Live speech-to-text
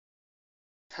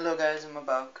Hello guys, I'm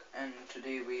back and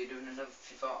today we're doing another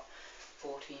FIFA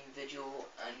 14 video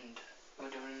and we're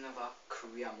doing another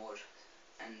career mode.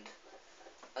 And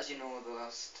as you know, the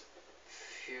last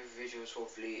few videos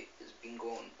hopefully has been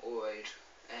going alright,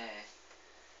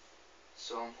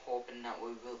 so I'm hoping that we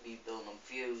will be building up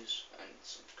views and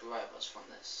subscribers from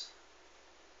this.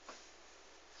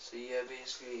 So yeah,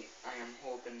 basically I am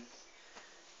hoping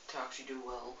to actually do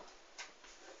well,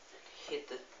 hit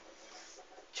the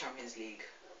Champions League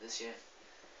this year.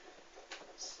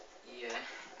 Yeah,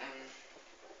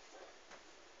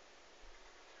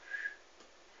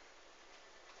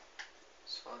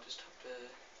 so I'll just have to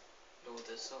load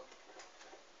this up.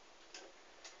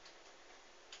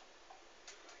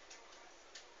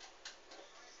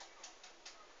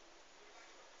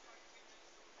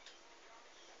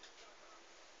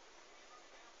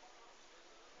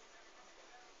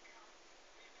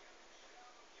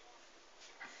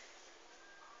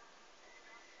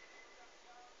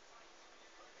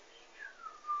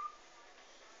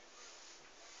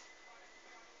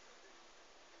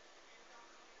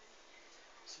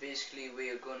 So basically we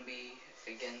are going to be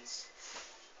against,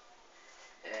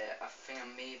 I think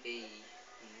maybe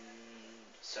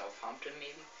Southampton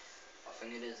maybe? I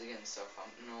think it is against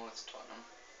Southampton, no it's Tottenham.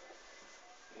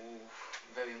 Ooh,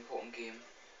 very important game.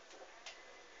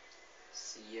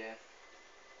 So yeah,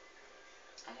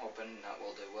 I'm hoping that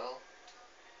we'll do well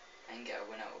and get a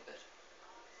win out of it.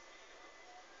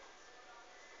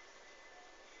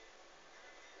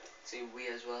 See we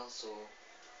as well, so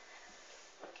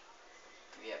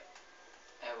yeah,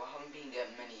 we haven't been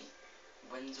getting many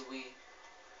wins away,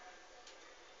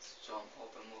 so I'm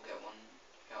hoping we'll get one.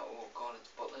 Yeah, oh god,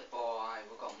 it's Butler. Oh aye,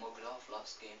 we got mugged off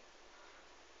last game.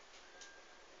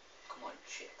 Come on,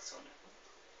 chick, son.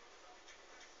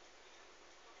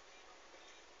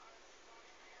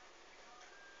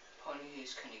 Apparently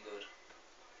he's kinda good.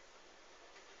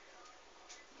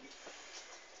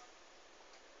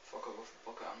 Fuck it with a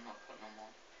bucket, I'm not putting him on.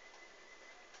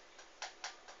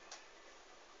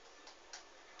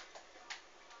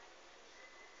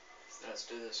 So let's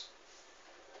do this.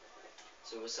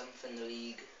 So we're 7th in the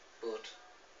league, but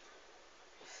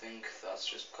I think that's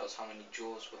just because how many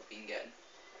draws we've been getting.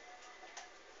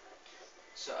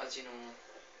 So as you know,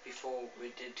 before we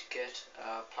did get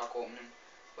a pack opening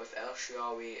with El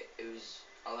Shaarawy,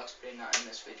 I'll explain that in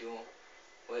this video.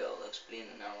 Wait, I'll explain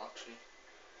it now actually.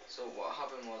 So what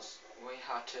happened was we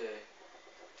had to,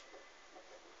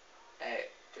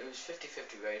 it was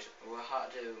 50-50, right? We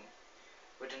had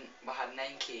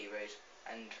 9k, right?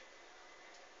 And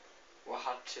we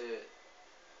had to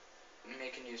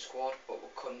make a new squad, but we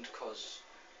couldn't because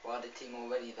we had a team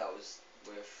already that was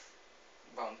with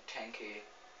around 10k.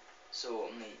 So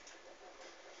only,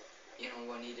 we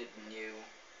needed a new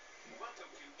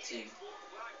team.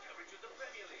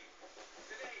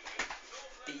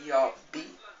 BRB.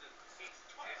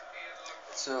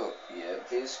 So yeah,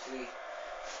 basically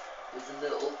there's a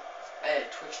little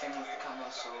twitch thing with the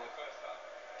camera, so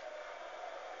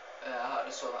I had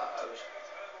to sort that out.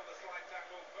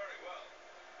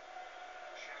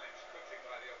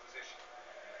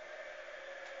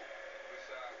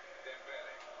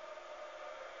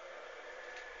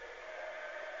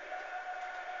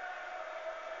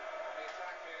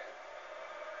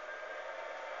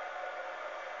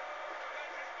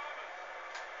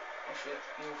 Oh shit,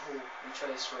 you try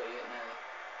to sweat it now.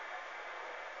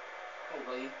 Oh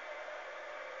will you?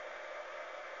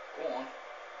 Go on.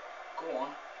 Go on.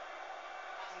 I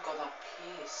haven't got that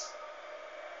pace.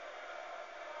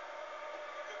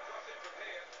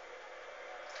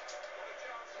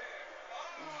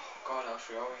 Oh god, how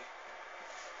shall we?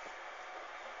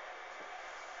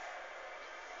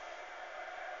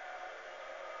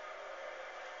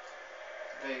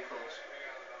 Very close.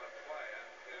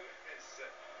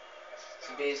 So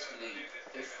basically,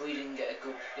 if we didn't get a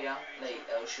good player like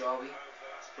El Shaarawy,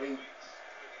 we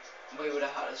would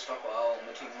have had to stop our own.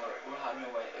 The team we had no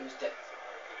way. It was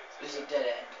a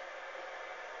dead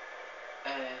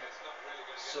end.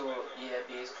 So yeah,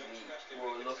 basically we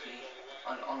were lucky,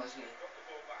 and honestly,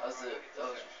 that was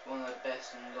one of the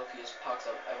best and luckiest packs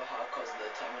I've ever had because of the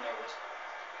timing of it.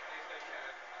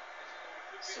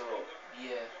 So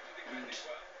yeah, and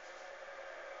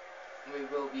we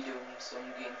will be doing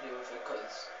some gameplay with it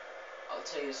because I'll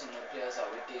tell you some of the players that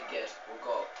we did get. We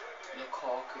got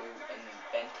Lukaku and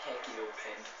Benteke up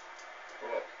front. We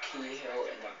got Cahill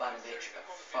and Ivanovic,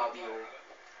 Fabio.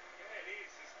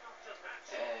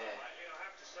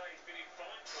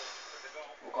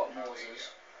 We got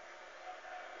Moses.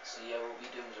 So yeah, we'll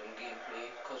be doing some gameplay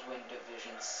because we're in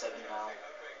Division 7 now.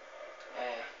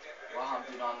 We haven't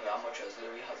been on that much as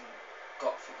Louis hasn't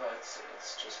got Fifa, it's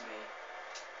just me.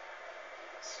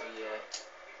 So yeah.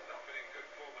 He's not been in good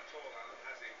form at all, Alan,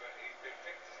 has he? But he's been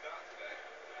picked to start today.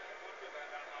 Yeah, you wonder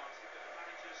about that, Martin, but the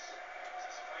manager's got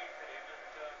his faith in him, and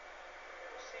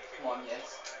we'll see if it Come on, works or yes.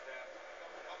 not out there.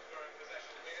 Hotspur in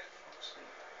possession here. Fuck's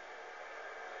sake.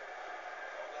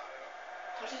 Lado.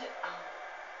 How did it? Oh.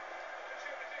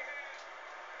 Opportunity here.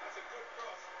 That's a good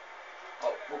cross. Into a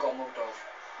Oh, good we area. got mugged off.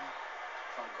 Oh,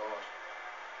 thank God.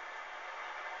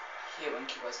 Hate when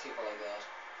keepers kick like that.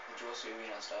 The Jose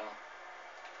Arena style.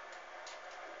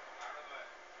 Aaron Lair.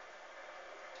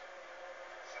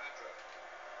 Sandra.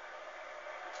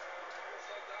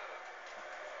 Soldado.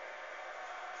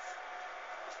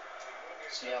 He will be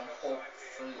So yeah, I'm assessed offside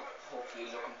here. Close, but hopefully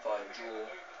as I say, looking for a maybe draw, they'll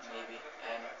move the time maybe. a little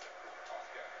bit later.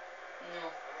 Oscar.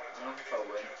 No, And what a I'm time looking it for is a at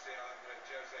win. Chelsea, Alan, with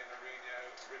Jose Mourinho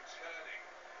returning.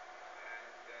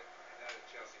 And you know,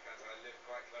 Chelsea fans, I live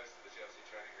quite close to the Chelsea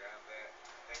training ground.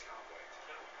 They can't wait.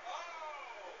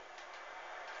 Oh!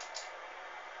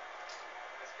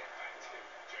 Let's get back to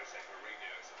Jose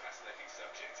Mourinho. It's a fascinating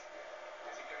subject.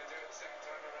 Is he going to do it the second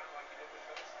time around like he did the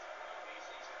first? Well, he's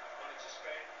got money to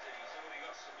spend, and he's already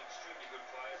got some extremely good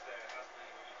players there, hasn't he?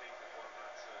 When you think of Juan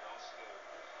Mata and Oscar and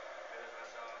Eden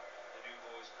Hazard, the new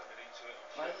boys coming into it,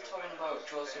 I'm Why sure are they he'll talking make the about most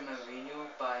of Jose them.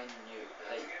 Mourinho buying new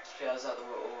That's against him. players that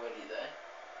were already there?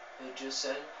 They just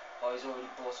said, oh, he's already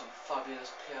bought some fabulous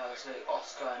players like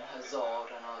Oscar and Hazard,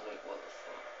 and I was like, what the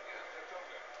fuck? Jan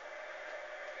Vertonghen.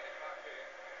 Get it back here.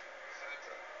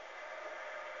 Sandra.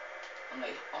 I'm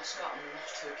like, Oscar, I'm not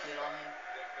too keen on him.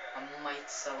 I might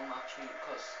sell him actually,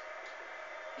 because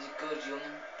he's a good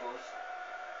young'un, but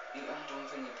I don't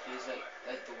think he plays like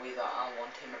the way that I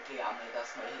want him to play. I mean,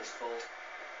 that's not his fault.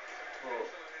 There's some But,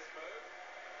 potential in this move.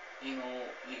 you know,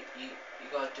 you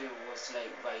gotta do what's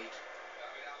like right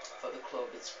David Alaba. for the club.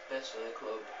 It's best for the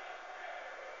club.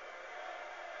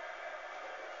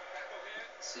 Tackle here.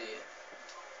 See,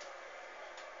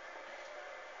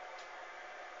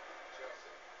 Chelsea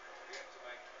have yet to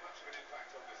make much of an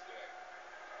impact on this day.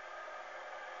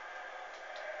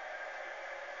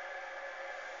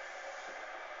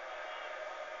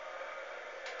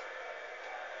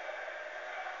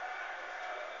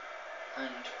 and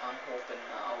I'm hoping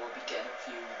that I will be getting a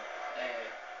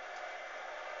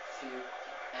few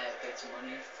bits of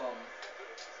money from a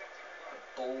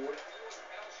board.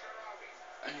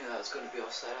 I knew that was going to be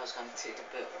offside. I was going to take a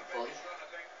bit of a volley.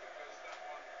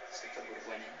 See if I would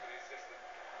win him. For the assistant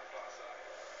on the far side.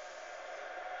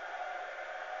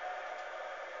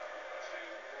 2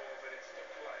 more minutes to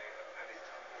play of added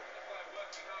time. And the player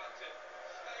working hard to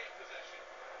stay in possession.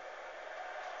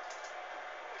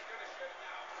 Oh, he's going to shoot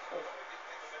now. Oh, he didn't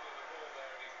hit the middle of the ball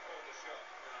there, and he's pulled the shot.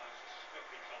 No, it's a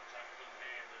scruffy contact from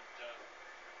him, and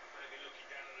maybe looking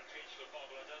down at the pitch for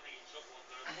Bobble. I don't think he took one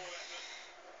though. Poor effort.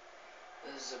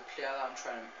 There's a player that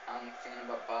I'm thinking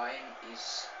about buying.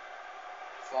 He's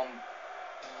from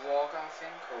Braga, I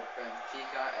think, or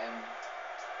Benfica.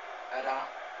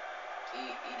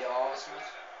 Ida Osmond.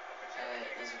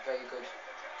 He's a very good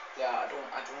player. I don't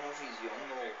know if he's young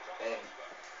though. I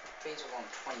think he's around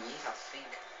 28, I think.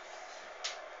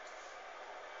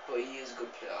 But he is a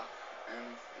good player.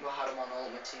 We had him on the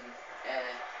Ultimate Team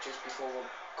just before we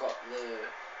got the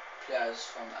players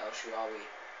from El Shaarawy.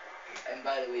 And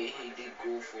by the way, he did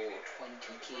go for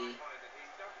 20k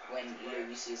when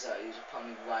Louis says that he was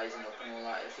probably rising up and all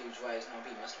that. If he was rising up,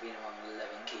 he must have been around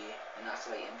 11k, and that's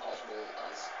like impossible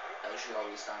as El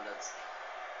Shaarawy standards.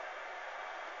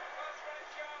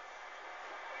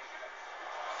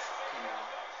 Fucking hell.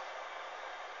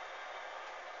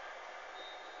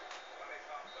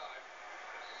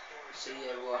 So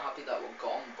yeah, we were happy that we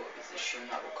got him, but it's a shame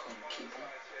that we couldn't keep him.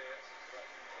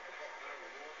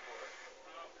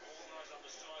 All eyes on the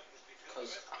strikers because the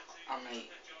Because rest of the team I'm have done like,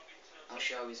 their job in terms El of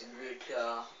Shaarawy's a great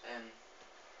player.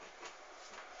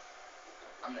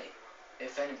 I'm like,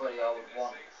 if anybody I would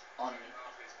want on,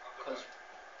 because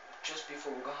just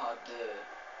before we had the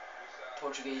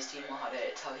Portuguese team, we had an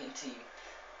Italian team,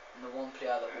 and the one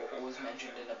player that we always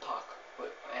mentioned in the pack,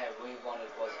 but we wanted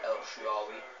was El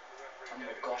Shaarawy, and we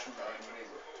got him then.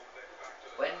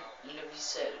 When Louis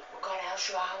said, we got El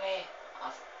Shaarawy,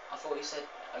 I thought he said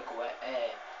I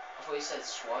thought he said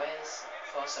Suarez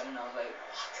for a second. I was like,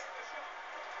 what?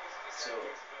 So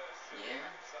yeah.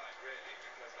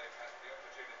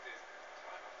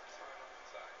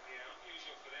 Yeah,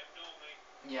 unusual for them. Normally,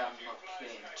 Yeah, I'm few not players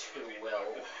playing capable too of hitting the well. back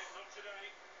of the net. Not today.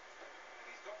 And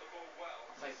he's got the ball well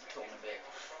I to might be set talking his a bit. team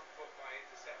on the front foot by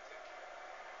intercepting.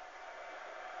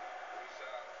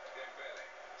 Musa Dembele.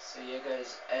 So yeah, guys,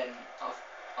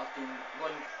 I've been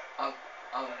one. I've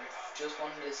just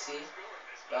wanted to say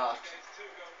that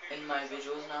in my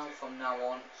videos now, from now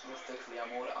on, with the career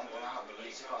mode, I'm gonna have the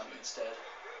music on instead,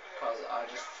 because I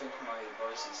just think my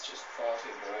voice is just far too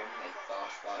boring like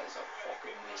that. That is a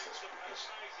fucking waste of space.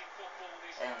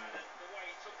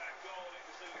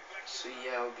 So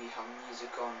yeah, I'll be having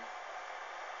music on.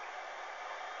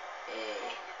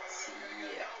 So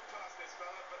yeah.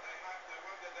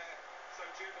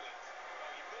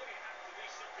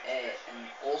 And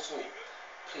also,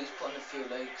 please put in a few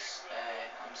likes.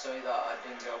 I'm sorry that I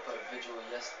didn't get up a video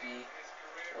yesterday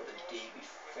or the day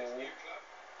before.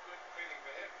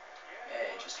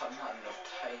 Just haven't had enough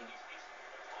time.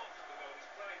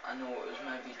 I know it was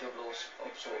meant to be double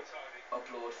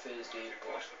upload Thursday,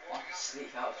 but honestly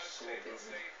I was so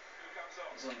busy. It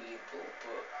was unbelievable.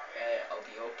 But I'll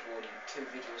be uploading 2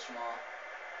 videos tomorrow.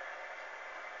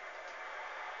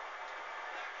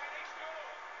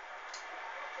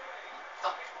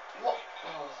 What?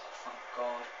 Oh, thank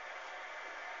God.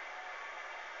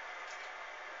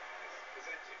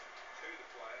 Presented to the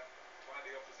player by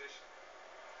the opposition.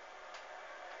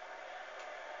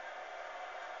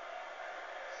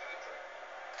 Sandro.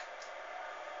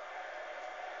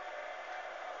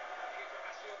 Keeper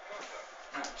Asiel Costa.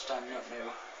 I'm standing up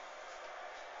now.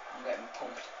 I'm getting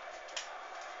pumped.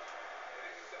 It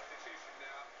is a substitution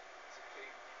now to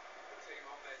keep the team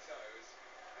on their toes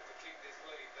and to keep this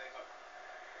lead, they hope.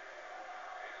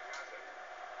 Eden Hazard.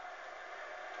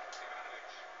 Ivanovic.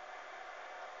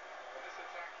 Well, this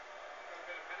attack got a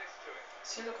bit of menace to it.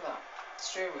 See, look at that.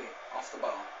 Straight away, off the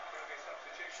ball. Going to be a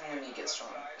substitution When you get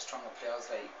stronger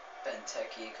players like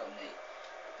Benteke come,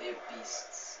 they're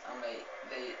beasts. And like,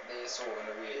 they're so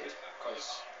underrated,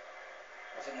 because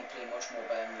I think they play much more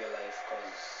better in real life,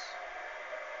 because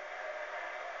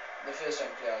the first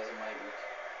time players in my book.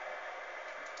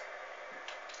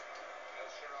 El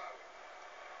Shaarawy.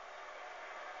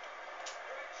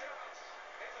 Great chance.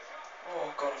 Here's a shot. Oh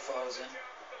God, I thought I was in. Chance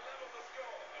to level the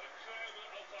score. And a curler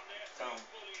up on their Down. feet,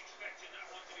 fully expecting that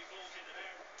one to be bolted and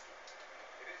out.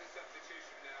 It is a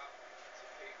substitution now to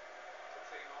keep the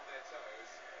team on their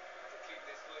toes and to keep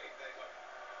this lead, they hope.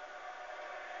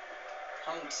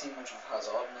 I haven't seen much of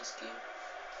Hazard in this game.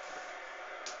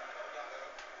 Soldado.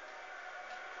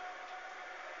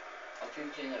 I've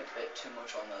been playing a bit too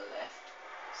much on the left.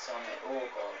 So I'm like, oh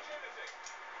God. Opportunity.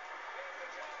 Here's the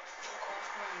chance. Fuck off,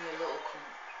 man, you little cunt.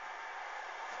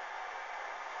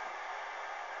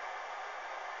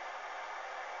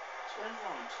 So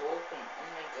whenever I'm talking, oh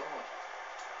my God.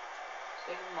 It's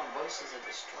like my voice is a So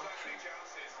distraction. many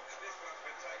chances, and this one's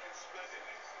been taken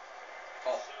splendidly.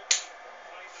 Oh. So many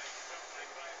playmakers, haven't they?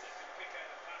 Players that can pick out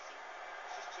a pass, and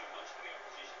it's just too much for the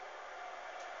opposition.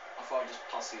 I thought I'd just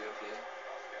pass you a play.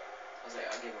 Oscar. I was like,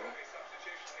 I'll give up. Maybe a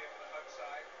substitution here for the home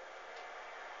side.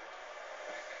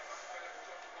 Can it get much better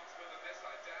responsible than this?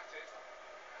 I doubt it.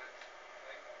 And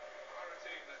they are a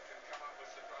team that can come up with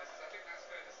surprises. I think that's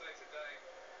fair to say today.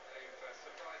 They've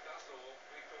surprised us all.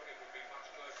 We thought it would be much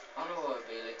closer than I this. know what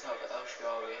it'd be like to have El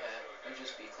Shaarawy here. It'd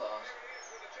just be class. Here it is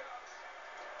with a chance.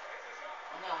 Here's a shot.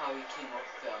 I know how he came up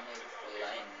with it, I know with the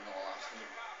line and all that, Such a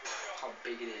and powerful shot. how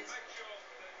big it is. Make sure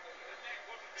the net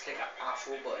wasn't It's like an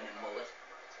afro but in a mullet.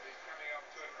 He's coming up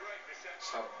to a great reception. That's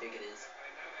how big it is.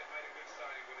 They know they've made a good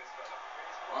signing with this fella.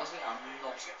 Honestly, I'm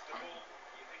not playing. It's going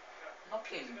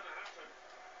to happen.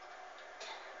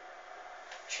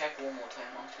 Check one more time,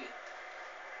 honestly.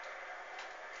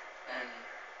 And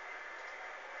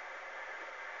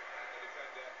the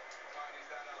defender tidies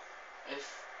that up. If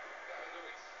David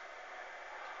Luiz.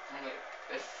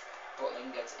 if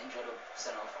Butland gets injured or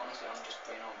sent off, honestly, I'm just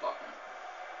bringing on Blackman.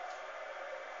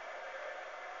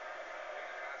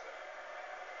 Eden Hazard.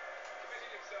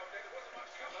 Committed himself there. There wasn't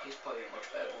much cover. He's probably a much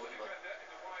better goalkeeper. Defender in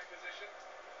the wide position.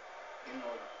 You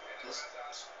know, the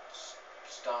stats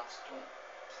don't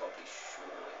probably show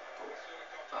it, but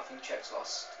I think Czech's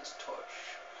lost his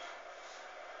touch.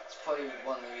 It's probably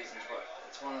one of the reasons why.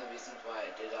 It's one of the reasons why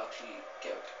I did actually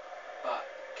get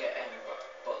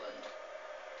Butland.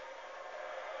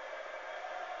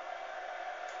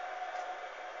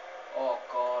 Oh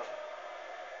God.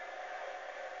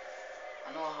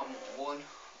 I know I haven't won.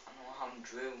 I know I haven't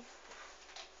drew.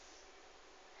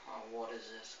 Oh, what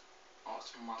is it? Oh,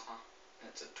 it's Mata.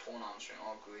 It's a torn hamstring.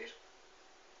 Oh, great.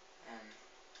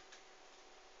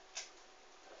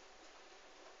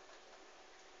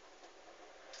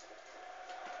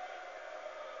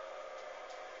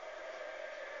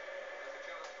 There's a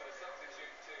chance for the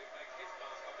substitute to make his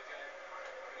mark on the game.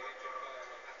 And the injured player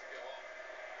will have to go off.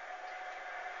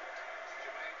 It's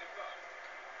Jermaine Defoe.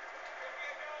 Could be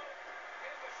a goal.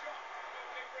 Here's the shot.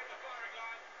 Goalkeeper in the firing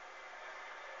line.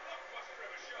 Blockbuster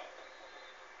of a shot.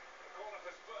 A corner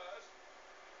for Spurs.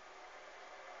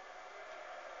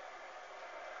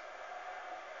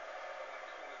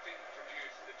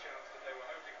 chance that they were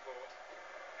hoping for.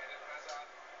 Eden Hazard,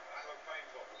 that looked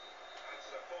painful.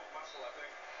 That's pulled muscle, I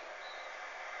think.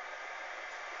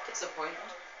 Disappointed.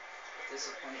 Goes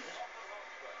Disappointed. Tottenham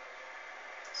Hotspur.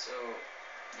 So,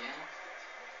 yeah.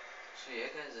 So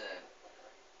yeah, guys,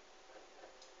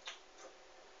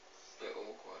 bit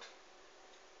awkward.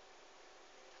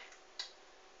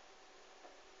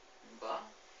 But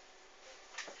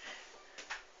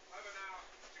Over now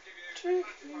to give you the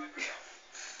classified results.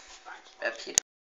 Thanks,